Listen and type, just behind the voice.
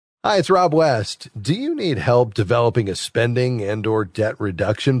Hi, it's Rob West. Do you need help developing a spending and/or debt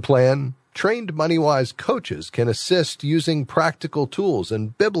reduction plan? Trained MoneyWise coaches can assist using practical tools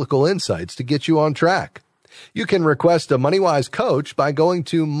and biblical insights to get you on track. You can request a MoneyWise coach by going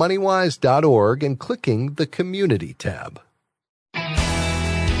to moneywise.org and clicking the Community tab.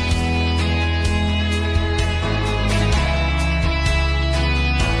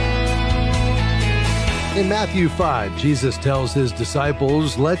 In Matthew 5, Jesus tells his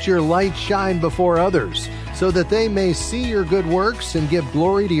disciples, "Let your light shine before others, so that they may see your good works and give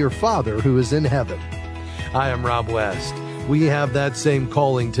glory to your Father who is in heaven." I am Rob West. We have that same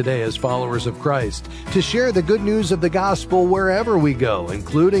calling today as followers of Christ, to share the good news of the gospel wherever we go,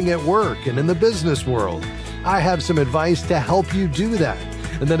 including at work and in the business world. I have some advice to help you do that.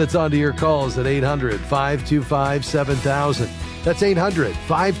 And then it's on to your calls at 800-525-7000. That's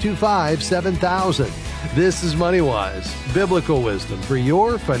 800-525-7000. This is MoneyWise, biblical wisdom for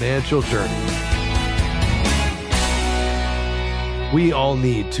your financial journey. We all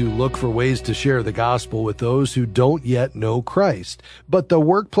need to look for ways to share the gospel with those who don't yet know Christ. But the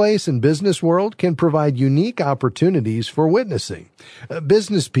workplace and business world can provide unique opportunities for witnessing.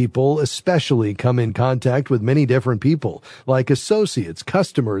 Business people especially come in contact with many different people, like associates,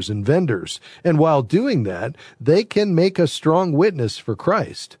 customers, and vendors. And while doing that, they can make a strong witness for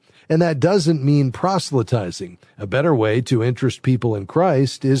Christ. And that doesn't mean proselytizing. A better way to interest people in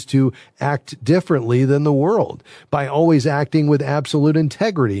Christ is to act differently than the world, by always acting with absolute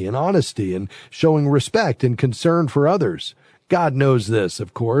integrity and honesty and showing respect and concern for others. God knows this,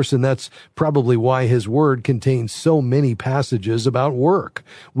 of course, and that's probably why His Word contains so many passages about work.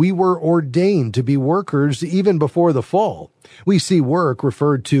 We were ordained to be workers even before the fall. We see work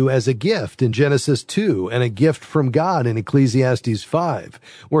referred to as a gift in Genesis 2 and a gift from God in Ecclesiastes 5.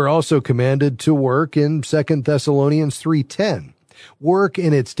 We're also commanded to work in 2 Thessalonians 3:10. Work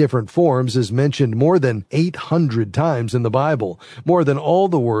in its different forms is mentioned more than 800 times in the Bible, more than all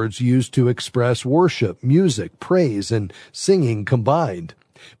the words used to express worship, music, praise, and singing combined.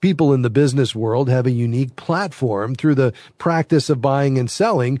 People in the business world have a unique platform through the practice of buying and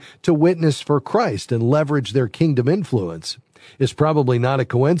selling to witness for Christ and leverage their kingdom influence. It's probably not a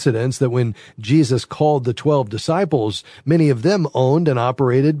coincidence that when Jesus called the 12 disciples, many of them owned and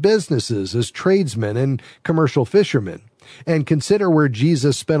operated businesses as tradesmen and commercial fishermen. And consider where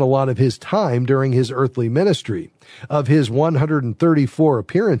Jesus spent a lot of his time during his earthly ministry. Of his 134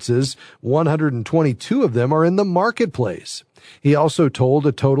 appearances, 122 of them are in the marketplace. He also told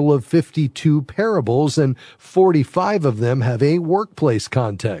a total of 52 parables, and 45 of them have a workplace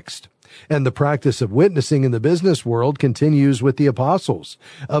context. And the practice of witnessing in the business world continues with the apostles.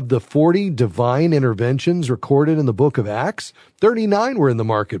 Of the 40 divine interventions recorded in the book of Acts, 39 were in the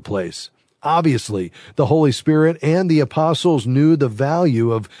marketplace. Obviously, the Holy Spirit and the apostles knew the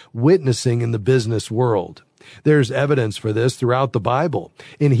value of witnessing in the business world. There's evidence for this throughout the Bible.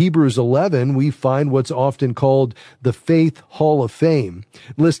 In Hebrews 11, we find what's often called the Faith Hall of Fame.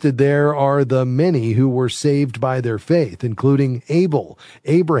 Listed there are the many who were saved by their faith, including Abel,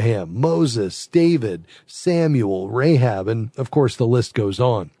 Abraham, Moses, David, Samuel, Rahab, and of course the list goes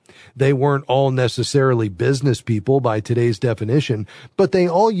on. They weren't all necessarily business people by today's definition, but they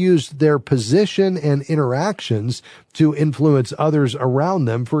all used their position and interactions to influence others around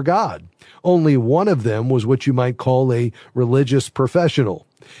them for God. Only one of them was what you might call a religious professional.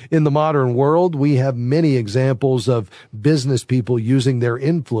 In the modern world, we have many examples of business people using their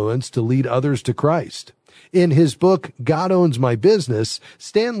influence to lead others to Christ. In his book, God Owns My Business,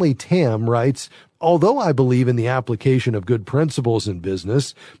 Stanley Tam writes, "Although I believe in the application of good principles in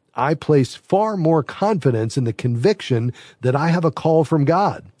business, I place far more confidence in the conviction that I have a call from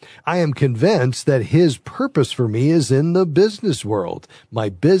God. I am convinced that His purpose for me is in the business world. My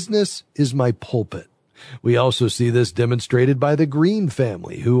business is my pulpit." We also see this demonstrated by the Green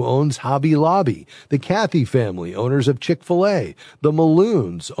family, who owns Hobby Lobby, the Cathy family, owners of Chick-fil-A, the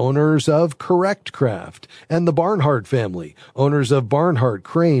Malloons, owners of Correct Craft, and the Barnhart family, owners of Barnhart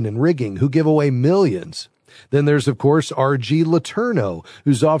Crane and Rigging, who give away millions. Then there's, of course, R.G. Letourneau,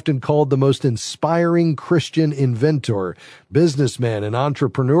 who's often called the most inspiring Christian inventor, businessman, and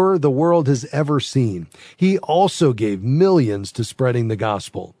entrepreneur the world has ever seen. He also gave millions to spreading the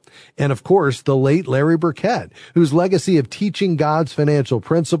gospel. And, of course, the late Larry Burkett, whose legacy of teaching God's financial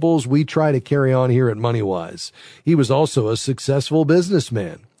principles we try to carry on here at MoneyWise. He was also a successful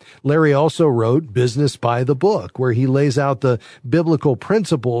businessman. Larry also wrote Business by the Book, where he lays out the biblical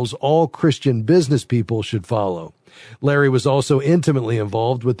principles all Christian business people should follow. Larry was also intimately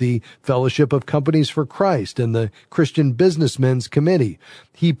involved with the Fellowship of Companies for Christ and the Christian Businessmen's Committee.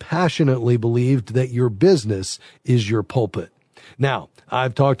 He passionately believed that your business is your pulpit. Now,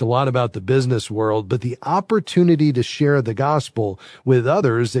 I've talked a lot about the business world, but the opportunity to share the gospel with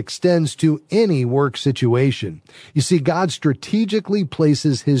others extends to any work situation. You see, God strategically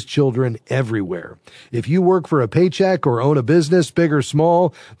places his children everywhere. If you work for a paycheck or own a business, big or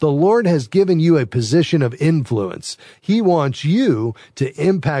small, the Lord has given you a position of influence. He wants you to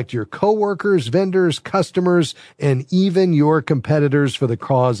impact your coworkers, vendors, customers, and even your competitors for the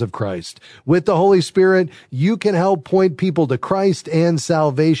cause of Christ. With the Holy Spirit, you can help point people to Christ and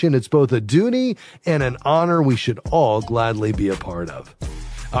salvation. It's both a duty and an honor we should all gladly be a part of.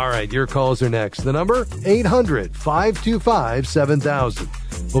 All right, your calls are next. The number,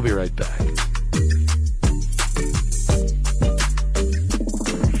 800-525-7000. We'll be right back.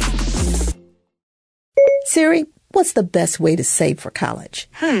 Siri, what's the best way to save for college?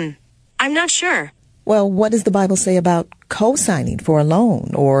 I'm not sure. Well, what does the Bible say about co-signing for a loan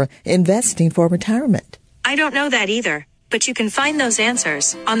or investing for retirement? I don't know that either, but you can find those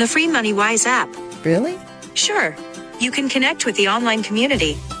answers on the free MoneyWise app. Really? Sure. You can connect with the online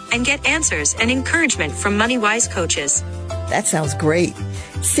community and get answers and encouragement from MoneyWise coaches. That sounds great.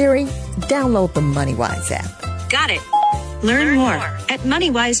 Siri, download the MoneyWise app. Got it. Learn more at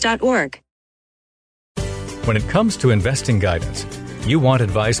moneywise.org. When it comes to investing guidance, you want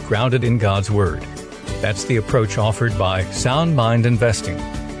advice grounded in God's Word. That's the approach offered by Sound Mind Investing.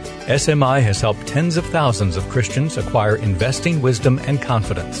 SMI has helped tens of thousands of Christians acquire investing wisdom and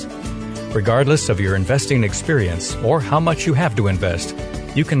confidence. Regardless of your investing experience or how much you have to invest,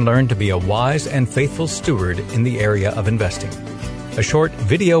 you can learn to be a wise and faithful steward in the area of investing. A short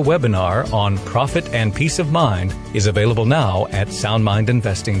video webinar on profit and peace of mind is available now at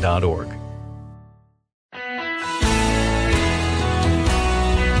soundmindinvesting.org.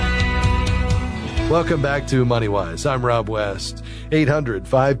 Welcome back to MoneyWise. I'm Rob West.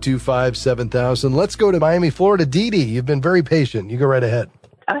 800-525-7000. Let's go to Miami, Florida. Dee Dee, you've been very patient. You go right ahead.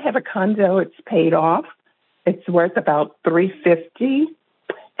 I have a condo. It's paid off. It's worth about $350,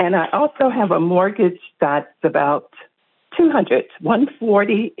 and I also have a mortgage that's about $200.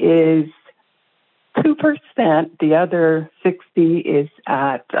 $140 is 2%. The other $60 is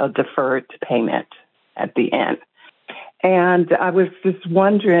at a deferred payment at the end. And I was just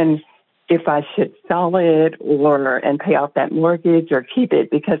wondering if I should sell it and pay off that mortgage or keep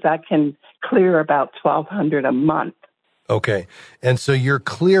it, because I can clear about $1,200 a month. Okay. And so you're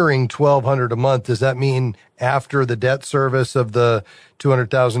clearing $1,200 a month. Does that mean after the debt service of the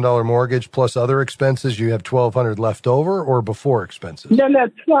 $200,000 mortgage plus other expenses, you have $1,200 left over, or before expenses? No,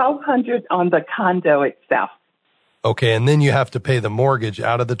 $1,200 on the condo itself. Okay. And then you have to pay the mortgage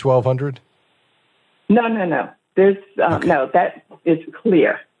out of the $1,200? No. There's okay. No, that is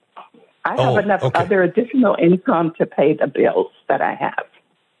clear. I have enough other additional income to pay the bills that I have.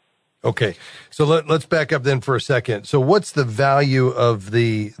 Okay. So let's back up then for a second. So what's the value of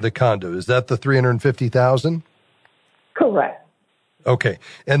the condo? Is that the $350,000? Correct. Okay.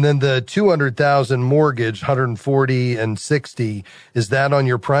 And then the $200,000 mortgage, $140 and $60, is that on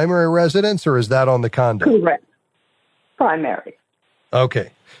your primary residence or is that on the condo? Correct. Primary. Okay.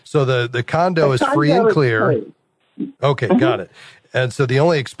 So the condo is free and clear. Okay, got it. And so the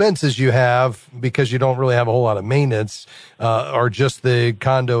only expenses you have, because you don't really have a whole lot of maintenance, are just the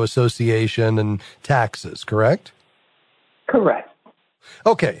condo association and taxes, correct? Correct.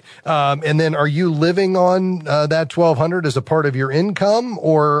 Okay. And then are you living on that $1,200 as a part of your income,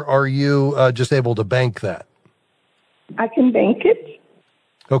 or are you just able to bank that? I can bank it.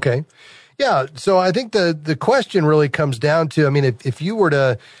 Okay. Yeah. So I think the question really comes down to, I mean, if you were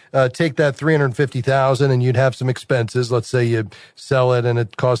to take that $350,000 and you'd have some expenses, let's say you sell it and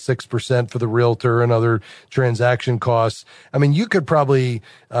it costs 6% for the realtor and other transaction costs. I mean, you could probably,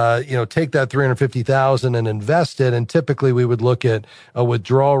 take that $350,000 and invest it. And typically we would look at a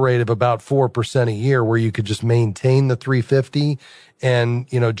withdrawal rate of about 4% a year, where you could just maintain the $350 and,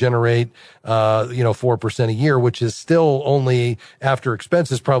 generate, 4% a year, which is still only, after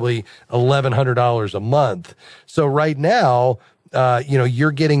expenses, probably $1,100 a month. So right now,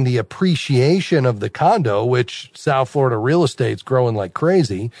 you're getting the appreciation of the condo, which South Florida real estate's growing like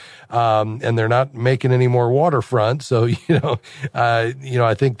crazy. And they're not making any more waterfront. So,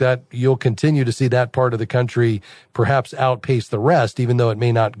 I think that you'll continue to see that part of the country perhaps outpace the rest, even though it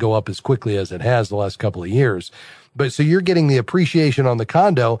may not go up as quickly as it has the last couple of years. But so you're getting the appreciation on the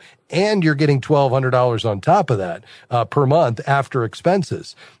condo, and you're getting $1,200 on top of that per month after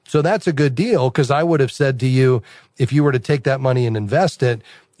expenses. So that's a good deal, because I would have said to you, if you were to take that money and invest it,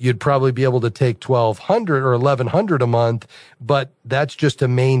 you'd probably be able to take $1,200 or $1,100 a month, but that's just to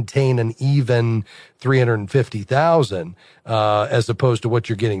maintain an even $350,000 as opposed to what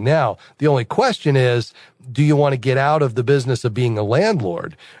you're getting now. The only question is, do you want to get out of the business of being a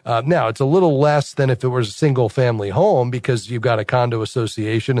landlord? Now, it's a little less than if it was a single family home because you've got a condo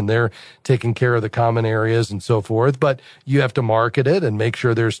association and they're taking care of the common areas and so forth, but you have to market it and make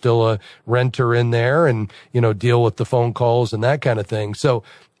sure there's still a renter in there and, deal with the phone calls and that kind of thing. So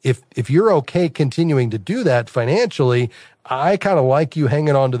if you're okay continuing to do that financially, I kind of like you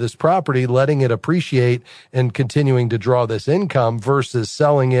hanging on to this property, letting it appreciate and continuing to draw this income versus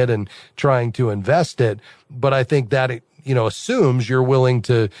selling it and trying to invest it. But I think that, assumes you're willing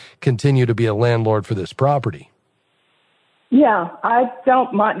to continue to be a landlord for this property. Yeah, I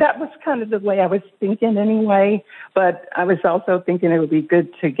don't mind. That was kind of the way I was thinking anyway, but I was also thinking it would be good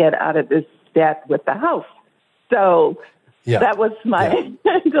to get out of this debt with the house. So that was my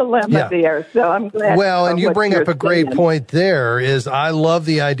dilemma there. So I'm glad. Well, and you bring up a great point there is I love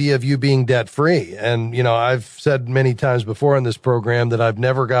the idea of you being debt free. And, I've said many times before on this program that I've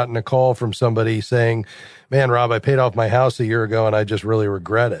never gotten a call from somebody saying, man, Rob, I paid off my house a year ago and I just really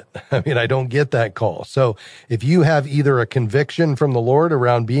regret it. I don't get that call. So if you have either a conviction from the Lord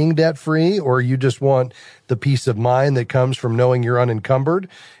around being debt free, or you just want the peace of mind that comes from knowing you're unencumbered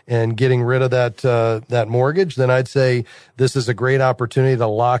and getting rid of that mortgage, then I'd say this is a great opportunity to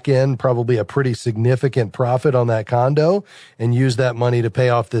lock in probably a pretty significant profit on that condo and use that money to pay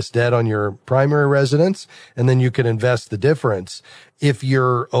off this debt on your primary residence. And then you can invest the difference. If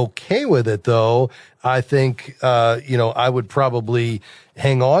you're okay with it, though, I think, I would probably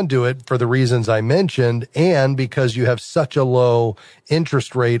hang on to it for the reasons I mentioned and because you have such a low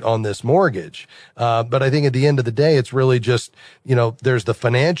interest rate on this mortgage. But I think at the end of the day, it's really just, there's the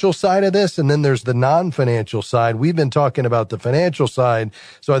financial side of this and then there's the non-financial side. We've been talking about the financial side.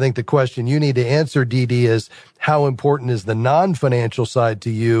 So I think the question you need to answer, Dee Dee, is how important is the non-financial side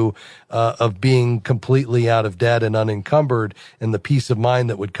to you of being completely out of debt and unencumbered and the peace of mind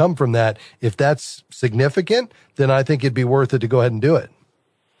that would come from that? If that's significant, then I think it'd be worth it to go ahead and do it.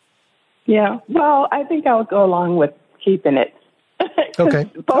 Yeah, well, I think I'll go along with keeping it. Okay.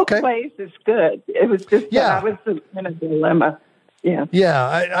 Both ways is good. It was just that I was in a dilemma.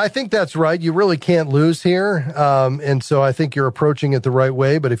 Yeah, I think that's right. You really can't lose here. And so I think you're approaching it the right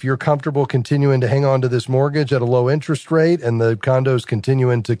way. But if you're comfortable continuing to hang on to this mortgage at a low interest rate and the condo's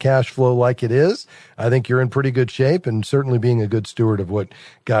continuing to cash flow like it is, I think you're in pretty good shape and certainly being a good steward of what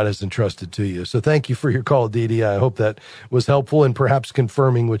God has entrusted to you. So thank you for your call, Dee Dee. I hope that was helpful and perhaps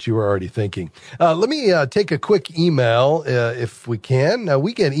confirming what you were already thinking. Let me take a quick email if we can.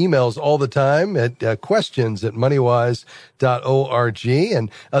 We get emails all the time at questions@moneywise.org.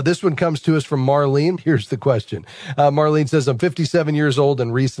 And this one comes to us from Marlene. Here's the question. Marlene says, I'm 57 years old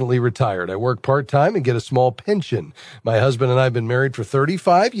and recently retired. I work part-time and get a small pension. My husband and I have been married for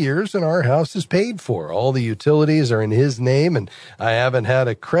 35 years and our house is paid for. All the utilities are in his name and I haven't had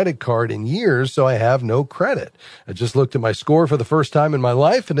a credit card in years, so I have no credit. I just looked at my score for the first time in my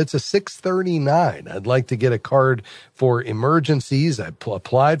life and it's a 639. I'd like to get a card for emergencies. I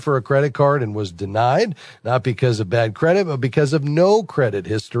applied for a credit card and was denied, not because of bad credit, but because of no credit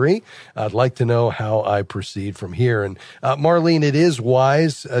history. I'd like to know how I proceed from here. And Marlene, it is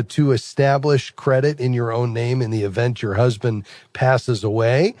wise to establish credit in your own name in the event your husband passes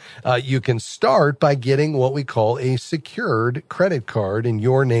away. You can start by getting what we call a secured credit card in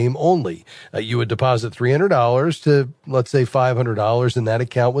your name only. You would deposit $300 to, let's say, $500 in that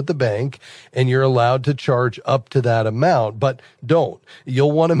account with the bank, and you're allowed to charge up to that amount, but don't.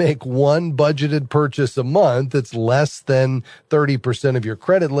 You'll want to make one budgeted purchase a month that's less than 30% of your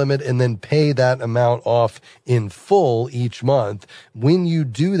credit limit and then pay that amount off in full each month. When you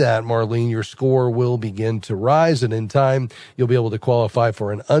do that, Marlene, your score will begin to rise, and in time, you'll be able to qualify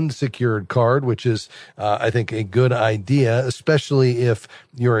for an unsecured card, which is, I think, a good idea, especially if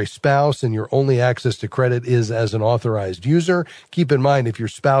you're a spouse and your only access to credit is as an authorized user. Keep in mind, if your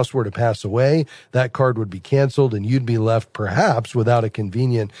spouse were to pass away, that card would be canceled and you'd be left perhaps without a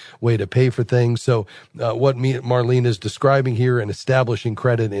convenient way to pay for things. So what Marlene is describing here and establishing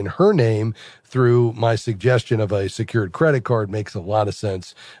credit in her name through my suggestion of a secured credit card makes a lot of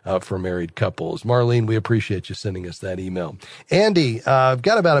sense for married couples. Marlene, we appreciate you sending us that email. Andy, I've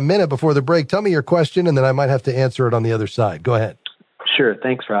got about a minute before the break. Tell me your question, and then I might have to answer it on the other side. Go ahead. Sure.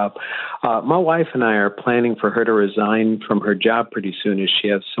 Thanks, Rob. My wife and I are planning for her to resign from her job pretty soon as she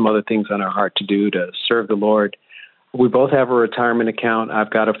has some other things on her heart to do to serve the Lord. We both have a retirement account. I've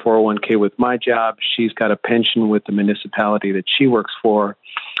got a 401k with my job. She's got a pension with the municipality that she works for.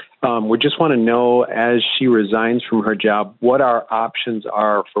 We just want to know, as she resigns from her job, what our options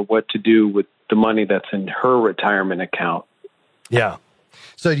are for what to do with the money that's in her retirement account. Yeah.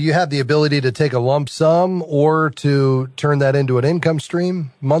 So do you have the ability to take a lump sum or to turn that into an income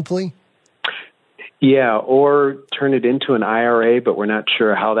stream monthly? Yeah, or turn it into an IRA, but we're not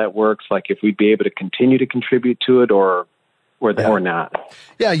sure how that works, like if we'd be able to continue to contribute to it or not.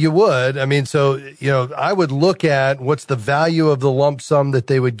 Yeah, you would. I mean, so, I would look at what's the value of the lump sum that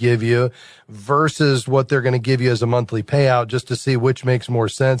they would give you versus what they're going to give you as a monthly payout just to see which makes more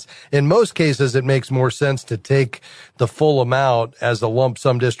sense. In most cases, it makes more sense to take the full amount as a lump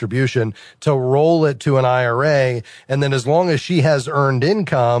sum distribution to roll it to an IRA. And then as long as she has earned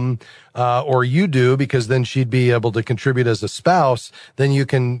income, or you do, because then she'd be able to contribute as a spouse, then you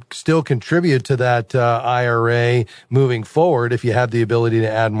can still contribute to that IRA moving forward if you have the ability to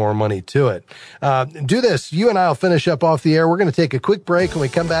add more money to it. Do this. You and I will finish up off the air. We're going to take a quick break. When we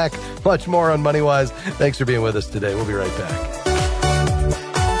come back, much more on MoneyWise. Thanks for being with us today. We'll be right back.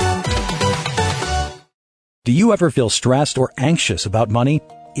 Do you ever feel stressed or anxious about money?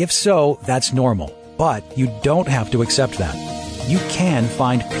 If so, that's normal, but you don't have to accept that. You can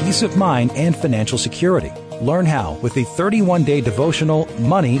find peace of mind and financial security. Learn how with the 31-day devotional,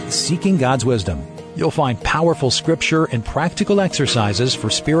 Money Seeking God's Wisdom. You'll find powerful scripture and practical exercises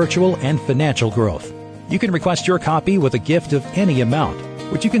for spiritual and financial growth. You can request your copy with a gift of any amount.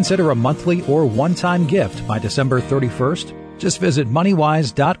 Would you consider a monthly or one-time gift by December 31st? Just visit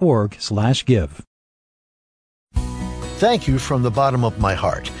moneywise.org/give. Thank you from the bottom of my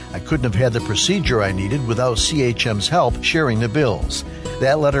heart. I couldn't have had the procedure I needed without CHM's help sharing the bills.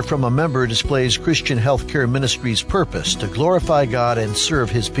 That letter from a member displays Christian Healthcare Ministries' purpose to glorify God and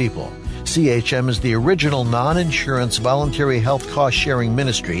serve His people. CHM is the original non-insurance voluntary health cost-sharing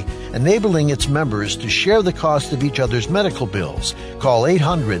ministry, enabling its members to share the cost of each other's medical bills. Call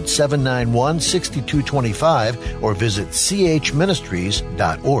 800-791-6225 or visit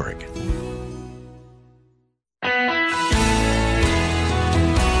chministries.org.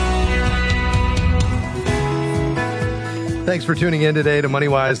 Thanks for tuning in today to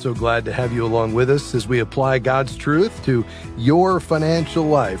MoneyWise. So glad to have you along with us as we apply God's truth to your financial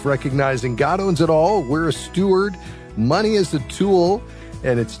life, recognizing God owns it all. We're a steward. Money is a tool,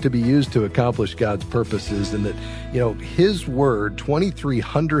 and it's to be used to accomplish God's purposes. And that, His Word,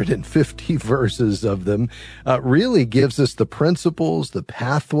 2,350 verses of them, really gives us the principles, the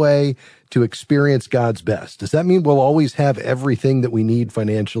pathway to experience God's best. Does that mean we'll always have everything that we need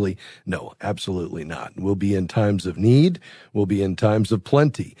financially? No, absolutely not. We'll be in times of need. We'll be in times of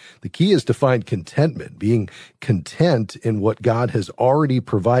plenty. The key is to find contentment, being content in what God has already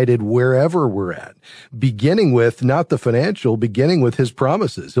provided wherever we're at, beginning with not the financial, beginning with His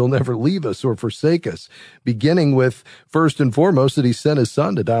promises. He'll never leave us or forsake us, beginning with first and foremost that He sent His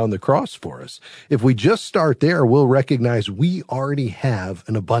Son to die on the cross for us. If we just start there, we'll recognize we already have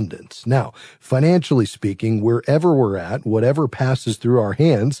an abundance. Now, financially speaking, wherever we're at, whatever passes through our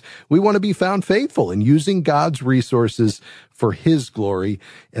hands, we want to be found faithful in using God's resources for His glory.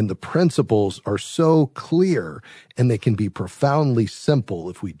 And the principles are so clear, and they can be profoundly simple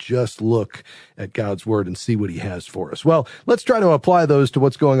if we just look at God's Word and see what He has for us. Well, let's try to apply those to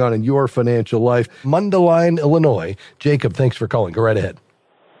what's going on in your financial life. Mundelein, Illinois. Jacob, thanks for calling. Go right ahead.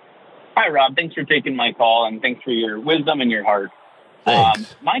 Hi, Rob. Thanks for taking my call, and thanks for your wisdom and your heart.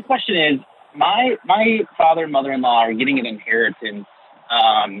 My question is, my father and mother-in-law are getting an inheritance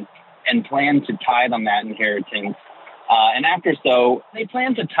and plan to tithe on that inheritance. And after so, they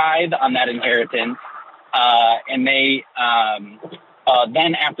plan to tithe on that inheritance, and they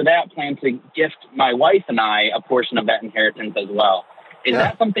then after that plan to gift my wife and I a portion of that inheritance as well. Is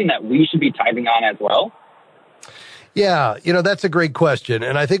that something that we should be tithing on as well? Yeah, that's a great question.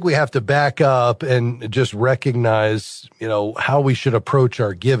 And I think we have to back up and just recognize, how we should approach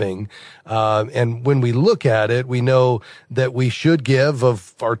our giving. And when we look at it, we know that we should give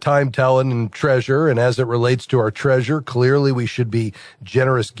of our time, talent, and treasure. And as it relates to our treasure, clearly we should be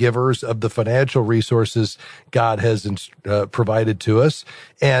generous givers of the financial resources God has provided to us.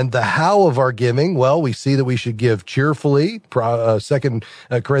 And the how of our giving, well, we see that we should give cheerfully. 2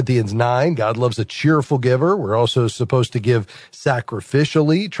 Corinthians 9, God loves a cheerful giver. We're also supposed to give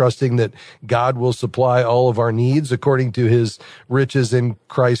sacrificially, trusting that God will supply all of our needs according to His riches in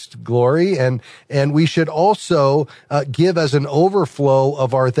Christ's glory. And we should also give as an overflow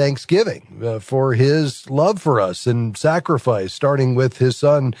of our thanksgiving for His love for us and sacrifice, starting with His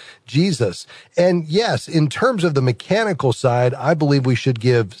Son, Jesus. And yes, in terms of the mechanical side, I believe we should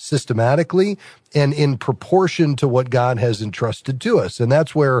give systematically and in proportion to what God has entrusted to us. And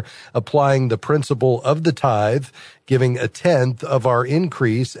that's where applying the principle of the tithe giving a tenth of our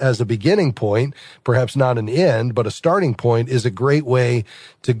increase as a beginning point, perhaps not an end, but a starting point, is a great way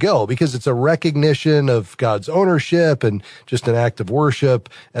to go, because it's a recognition of God's ownership and just an act of worship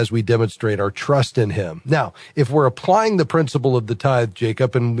as we demonstrate our trust in him. Now, if we're applying the principle of the tithe,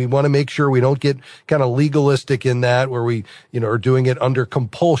 Jacob, and we want to make sure we don't get kind of legalistic in that, where we, are doing it under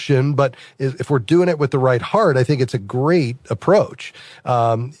compulsion, but if we're doing it with the right heart, I think it's a great approach.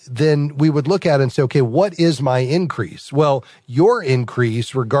 Then we would look at it and say, okay, what is my increase? Well, your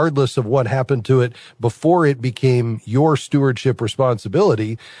increase, regardless of what happened to it before it became your stewardship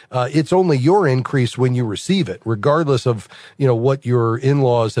responsibility, it's only your increase when you receive it, regardless of, what your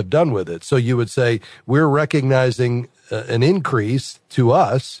in-laws have done with it. So you would say, we're recognizing an increase to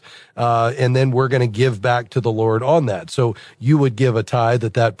us, and then we're going to give back to the Lord on that. So you would give a tithe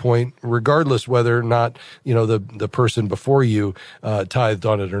at that point, regardless whether or not, the person before you tithed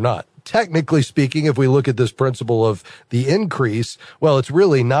on it or not. Technically speaking, if we look at this principle of the increase, well, it's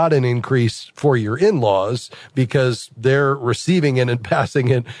really not an increase for your in-laws, because they're receiving it and passing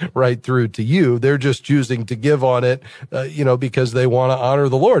it right through to you. They're just choosing to give on it, because they want to honor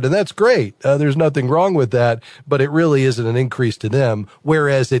the Lord. And that's great. There's nothing wrong with that, but it really isn't an increase to them,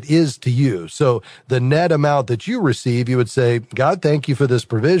 whereas it is to you. So the net amount that you receive, you would say, God, thank you for this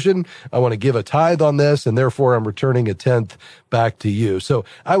provision. I want to give a tithe on this, and therefore I'm returning a tenth back to you. So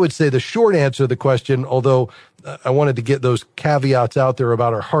I would say the short answer to the question, although I wanted to get those caveats out there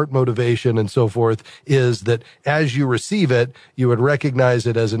about our heart motivation and so forth, is that as you receive it, you would recognize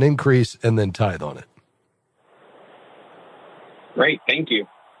it as an increase and then tithe on it. Great. Thank you.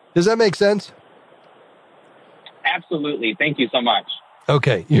 Does that make sense? Absolutely. Thank you so much.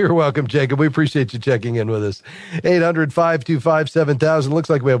 Okay. You're welcome, Jacob. We appreciate you checking in with us. 800-525-7000. Looks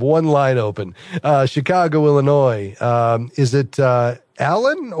like we have one line open. Chicago, Illinois. Is it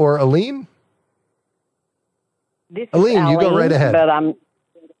Alan or Aline? This Aline, is Aline, you go right ahead.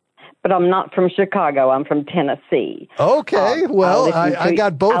 But I'm not from Chicago. I'm from Tennessee. Okay. Well, I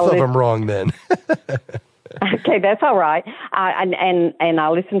got both of them wrong then. Okay, that's all right. And I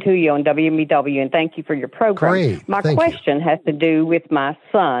listen to you on WMEW, and thank you for your program. Great. My question has to do with my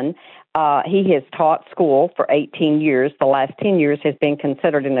son. He has taught school for 18 years. The last 10 years has been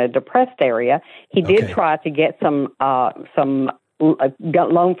considered in a depressed area. He did try to get some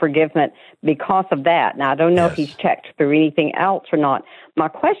loan forgiveness because of that. Now, I don't know if he's checked through anything else or not. My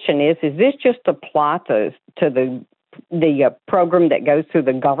question is this just apply to the program that goes through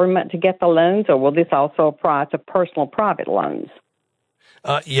the government to get the loans, or will this also apply to personal private loans?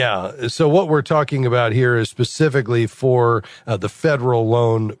 Yeah. So what we're talking about here is specifically for the federal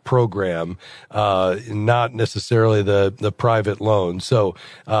loan program, not necessarily the private loan. So,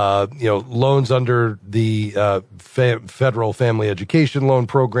 loans under the federal family education loan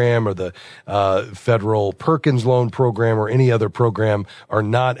program or the federal Perkins loan program or any other program are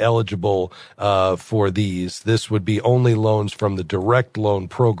not eligible for these. This would be only loans from the direct loan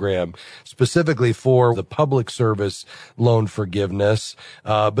program, specifically for the public service loan forgiveness.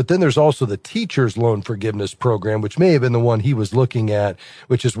 But then there's also the teacher's loan forgiveness program, which may have been the one he was looking at,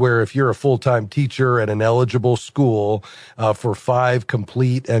 which is where if you're a full-time teacher at an eligible school for 5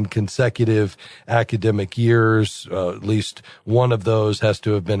 complete and consecutive academic years, at least one of those has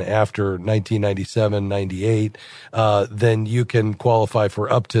to have been after 1997-98, then you can qualify for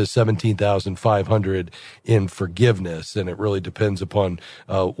up to $17,500 in forgiveness. And it really depends upon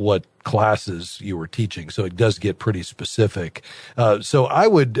what classes you were teaching. So it does get pretty specific. So I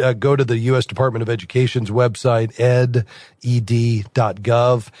would go to the U.S. Department of Education's website,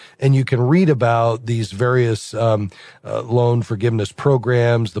 ed.gov, and you can read about these various loan forgiveness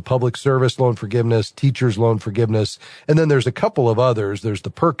programs, the public service loan forgiveness, teachers loan forgiveness, and then there's a couple of others. There's the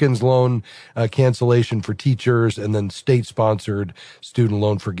Perkins loan cancellation for teachers, and then state-sponsored student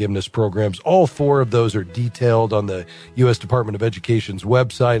loan forgiveness programs. All 4 of those are detailed on the U.S. Department of Education's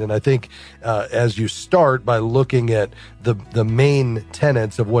website, and I think as you start by looking at the main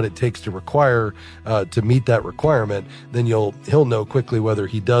tenets of what it takes to require to meet that requirement, then he'll know quickly whether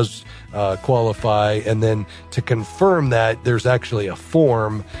he does qualify. And then to confirm that, there's actually a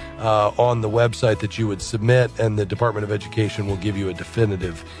form on the website that you would submit, and the Department of Education will give you a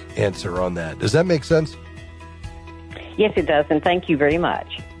definitive answer on that. Does that make sense? Yes, it does, and thank you very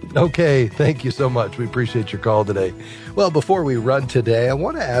much. Okay, thank you so much. We appreciate your call today. Well, before we run today, I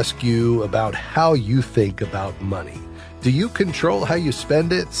want to ask you about how you think about money. Do you control how you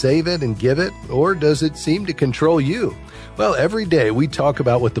spend it, save it, and give it, or does it seem to control you? Well, every day we talk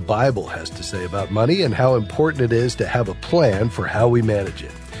about what the Bible has to say about money and how important it is to have a plan for how we manage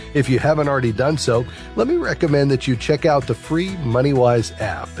it. If you haven't already done so, let me recommend that you check out the free MoneyWise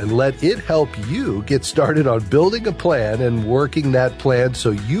app and let it help you get started on building a plan and working that plan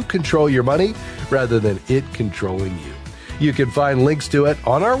so you control your money rather than it controlling you. You can find links to it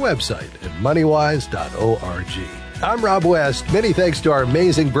on our website at moneywise.org. I'm Rob West. Many thanks to our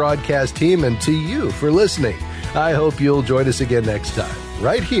amazing broadcast team and to you for listening. I hope you'll join us again next time,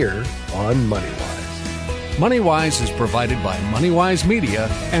 right here on MoneyWise. MoneyWise is provided by MoneyWise Media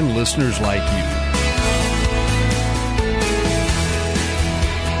and listeners like you.